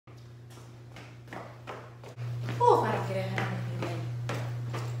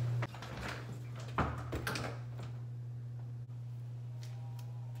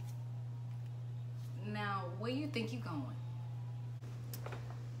think you going?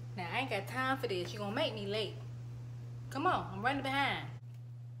 Now, I ain't got time for this. You gonna make me late. Come on, I'm running behind.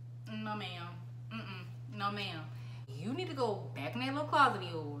 No, ma'am. No, ma'am. You need to go back in that little closet of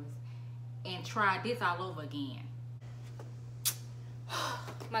yours and try this all over again.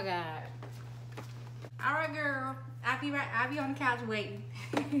 My God. All right, girl. I'll be on the couch waiting.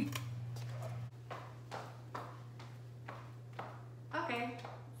 Okay.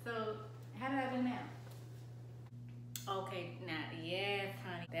 So, how did I do now? Okay, now, yes,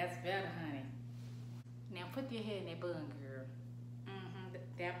 honey. That's better, honey. Now, put your head in that bun, girl.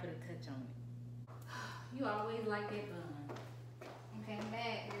 That'll put a touch on it. You always like that bun. Okay, I'm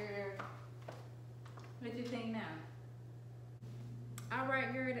back, girl. What you think now? All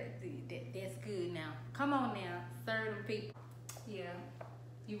right, girl, that's good now. Come on now, serve them people. Yeah,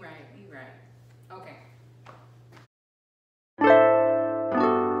 you right. Okay.